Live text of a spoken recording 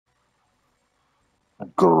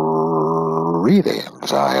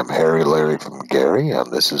Greetings. I am Harry Larry from Gary,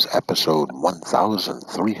 and this is episode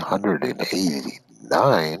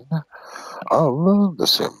 1389 of The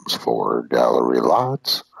Sims 4 Gallery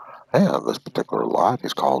Lots. And this particular lot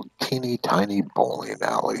is called Teeny Tiny Bowling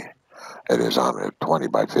Alley. It is on a 20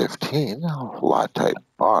 by 15 lot type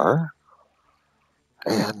bar,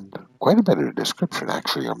 and quite a bit of description,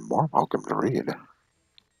 actually. You're more welcome to read.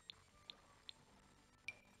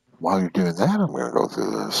 While you're doing that, I'm going to go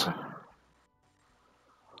through this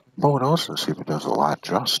photos and see if it does a lot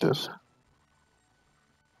justice.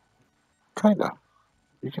 Kinda.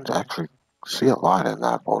 You can actually see a lot in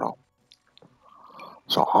that photo.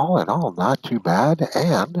 So all in all, not too bad.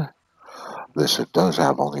 And it does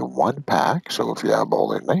have only one pack. So if you have all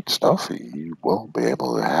the night stuff, you will be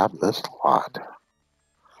able to have this lot,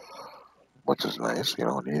 which is nice. You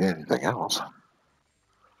don't need anything else.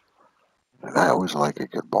 And I always like a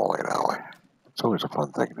good bowling alley. It's always a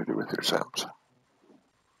fun thing to do with your Sims.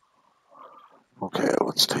 Okay,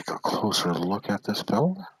 let's take a closer look at this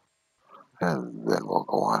build, and then we'll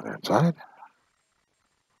go on inside.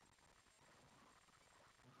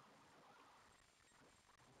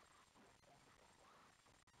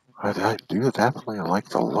 I do definitely like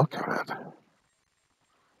the look of it.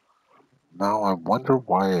 Now I wonder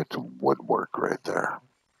why it's woodwork right there.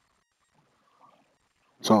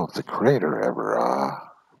 So if the creator ever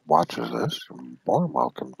watches this, you're more than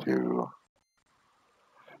welcome to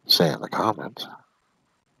say in the comments,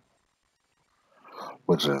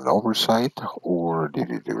 was it an oversight or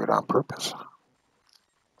did you do it on purpose?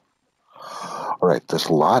 Alright, this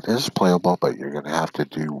lot is playable, but you're going to have to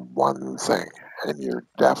do one thing, and you're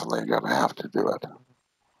definitely going to have to do it.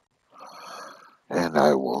 And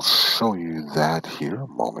I will show you that here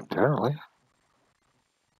momentarily.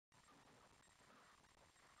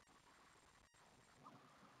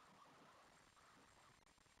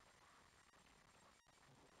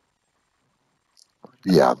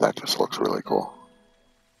 Yeah, that just looks really cool.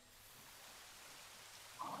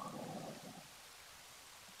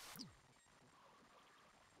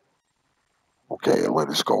 Okay, let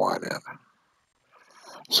us go on in.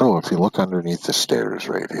 So if you look underneath the stairs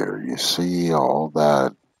right here, you see all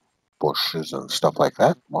that bushes and stuff like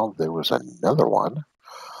that. Well, there was another one.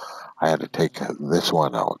 I had to take this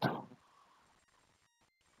one out.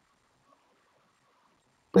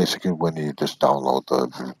 Basically, when you just download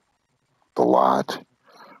the lot,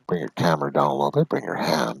 bring your camera down a little bit, bring your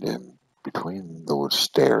hand in between those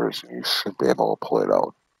stairs, and you should be able to pull it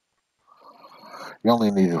out. You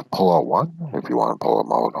only need to pull out one. If you want to pull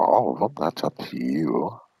them out, all of them, that's up to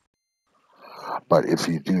you. But if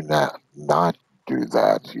you do not do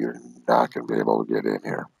that, you're not going to be able to get in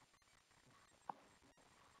here.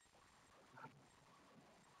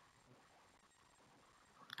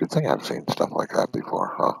 Good thing I've seen stuff like that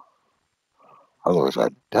before, huh? Otherwise,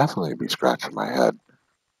 I'd definitely be scratching my head.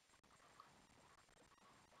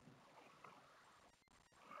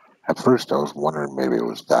 At first, I was wondering maybe it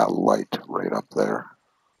was that light right up there.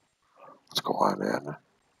 Let's go on in.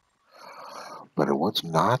 But it was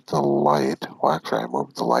not the light. Well, actually, I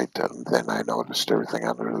moved the light, and then I noticed everything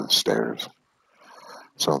under the stairs.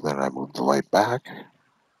 So then I moved the light back,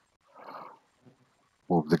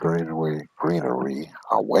 moved the greenery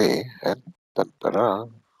away, and da-da-da,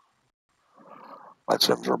 my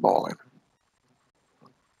Sims are bowling.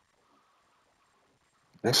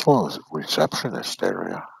 Nice little receptionist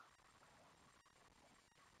area.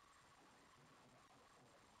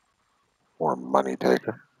 Or money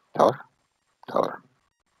taker. Teller? Teller.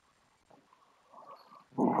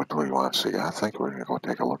 Ooh, what do we want to see? I think we're going to go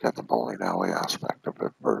take a look at the bowling alley aspect of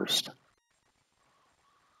it first.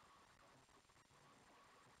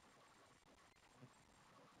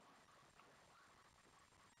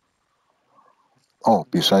 Oh,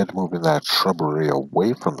 besides moving that shrubbery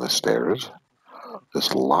away from the stairs,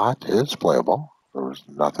 this lot is playable. There was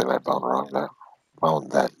nothing I found wrong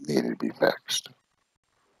that needed to be fixed.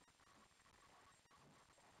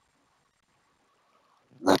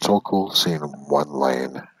 That's so cool seeing one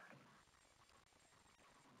lane.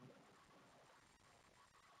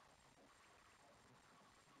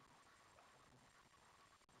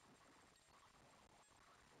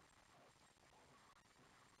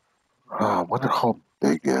 I wonder how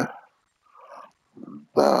big the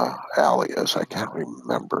alley is. I can't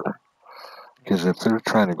remember. Because if they're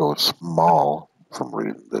trying to go small from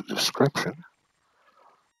reading the description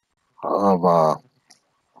of,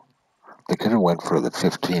 they could have went for the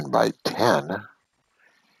 15 by 10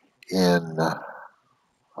 in,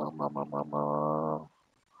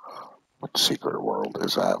 what secret world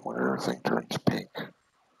is that when everything turns pink?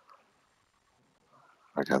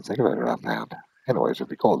 I can't think of it offhand. Anyways, if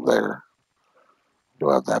you go there,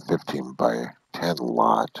 you'll have that 15 by 10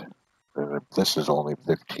 lot. And if this is only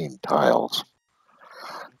 15 tiles,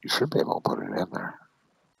 you should be able to put it in there.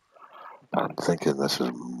 I'm thinking this is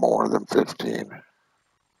more than 15.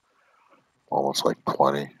 Almost like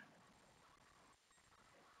 20.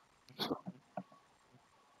 So,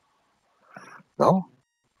 no,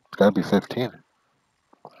 it's got to be 15.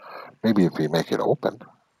 Maybe if you make it open,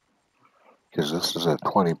 because this is a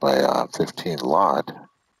 20 by 15 lot.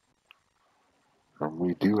 And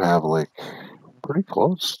we do have like pretty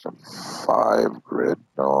close to 5 grid.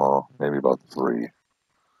 No, maybe about 3.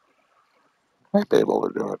 Might be able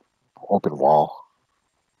to do it. Open wall.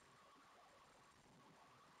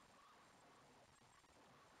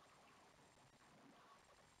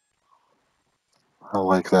 I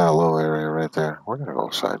like that little area right there. We're going to go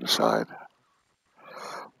side to side.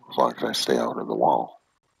 As long as I stay out of the wall.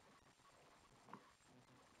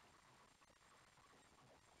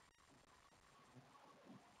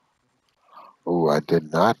 Ooh, I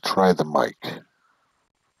did not try the mic.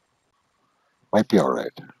 Might be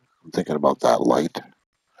alright. I'm thinking about that light.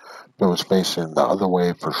 If it was facing the other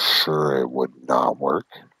way, for sure it would not work.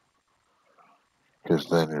 Because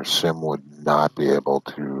then your sim would not be able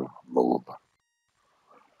to move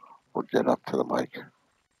or get up to the mic.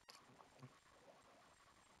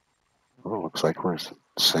 Oh, looks like we're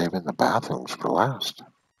saving the bathrooms for last.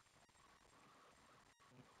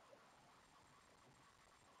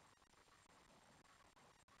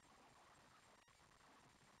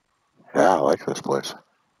 Yeah, I like this place.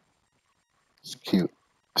 It's cute,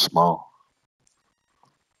 small.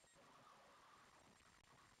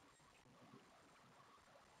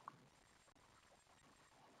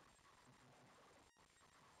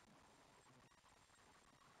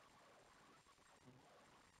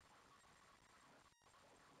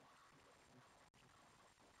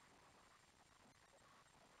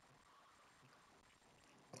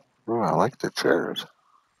 Ooh, I like the chairs.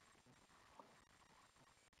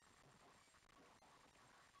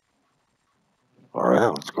 All right,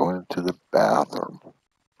 let's go into the bathroom.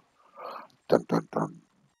 Dun, dun, dun.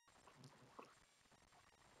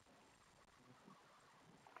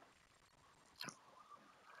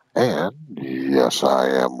 And yes, I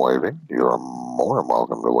am waving. You're more than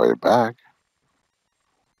welcome to wave back.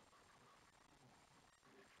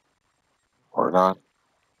 Or not.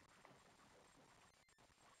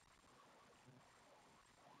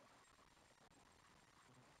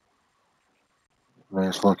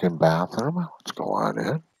 Nice looking bathroom. Let's go on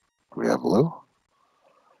in. Do we have loo?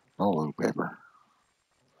 No loo paper.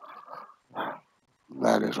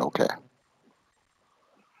 That is okay.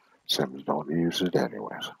 Sims don't use it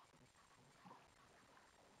anyways.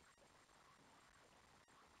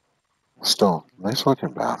 Still, nice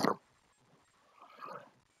looking bathroom.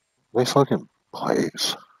 Nice looking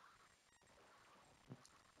place.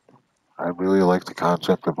 I really like the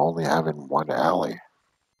concept of only having one alley.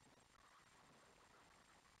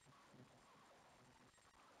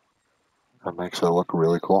 That makes it look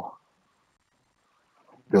really cool.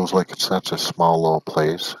 Feels like it's such a small little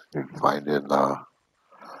place you can find in a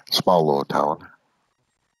small little town.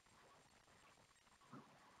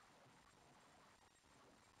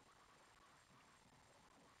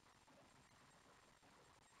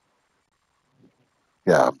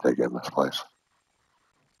 Yeah, I'm digging this place.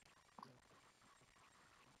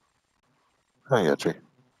 Hi, Itchy.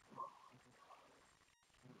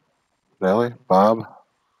 Nelly, Bob,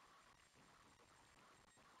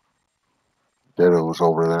 Ditto's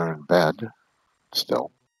over there in bed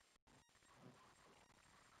still.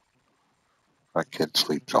 My kid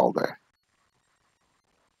sleeps all day.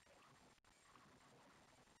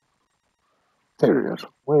 There he is,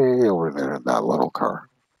 way over there in that little car.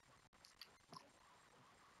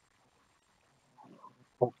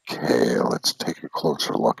 Okay, let's take a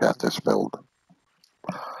closer look at this build.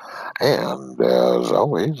 And as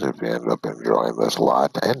always, if you end up enjoying this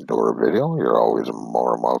lot and door video, you're always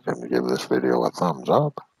more than welcome to give this video a thumbs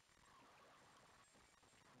up.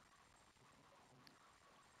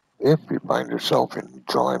 If you find yourself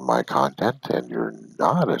enjoying my content and you're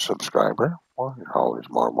not a subscriber, well, you're always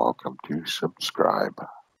more than welcome to subscribe.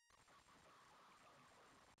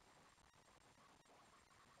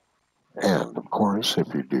 And of course,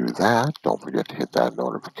 if you do that, don't forget to hit that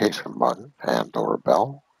notification button and or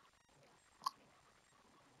bell.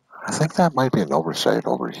 I think that might be an oversight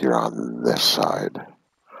over here on this side.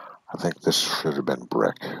 I think this should have been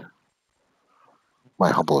brick.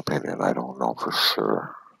 My humble opinion, I don't know for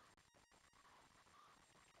sure.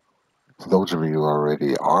 For those of you who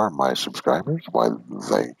already are my subscribers, why,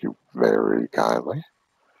 thank you very kindly.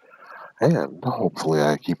 And hopefully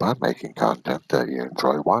I keep on making content that you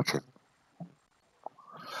enjoy watching.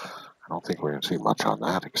 I don't think we're going to see much on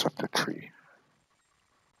that except a tree.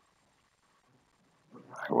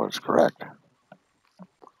 I was correct.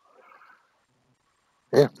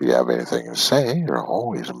 If you have anything to say, you're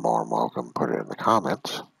always more than welcome to put it in the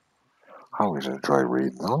comments. I always enjoy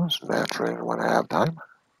reading those and answering when I have time.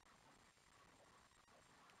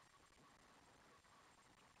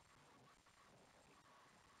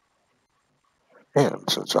 And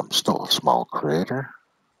since I'm still a small creator,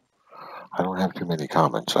 I don't have too many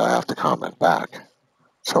comments I have to comment back.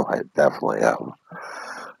 So I definitely have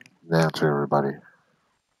an answer, everybody.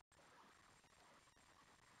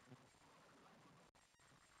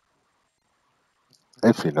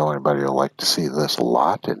 If you know anybody who'd like to see this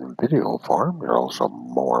lot in video form, you're also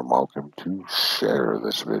more than welcome to share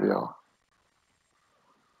this video.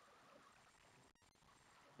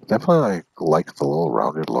 Definitely like the little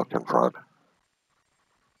rounded look in front.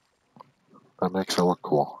 That makes it look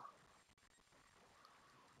cool.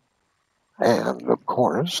 And of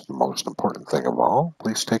course, the most important thing of all,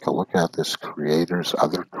 please take a look at this creator's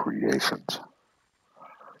other creations.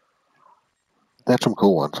 That's some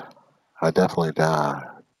cool ones. I definitely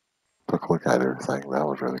took a look at everything. That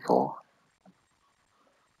was really cool.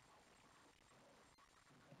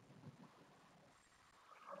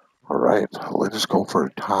 Alright, let us go for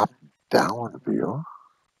a top-down view.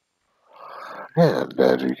 And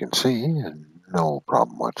as you can see, no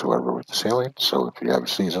problem whatsoever with the ceiling. So if you have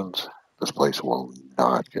seasons, this place will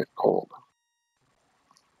not get cold.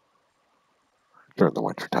 During the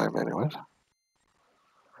winter time anyways.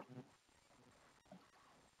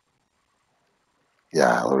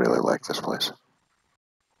 Yeah, I really like this place.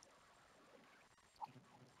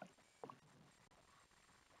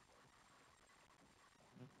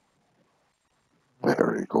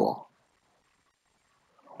 Very cool.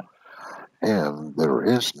 And there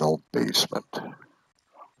is no basement.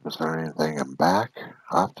 Is there anything in back,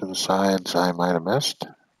 off to the sides I might have missed?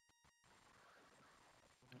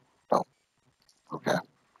 No. Okay.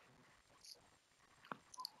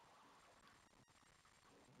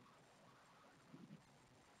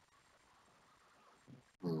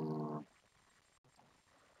 Hmm,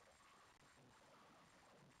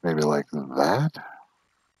 maybe like that?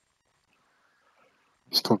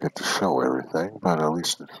 Still get to show everything, but at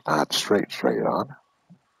least it's not straight on.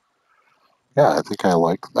 Yeah, I think I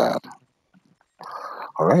like that.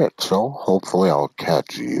 Alright, so hopefully I'll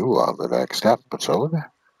catch you on the next episode.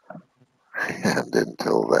 And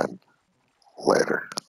until then, later.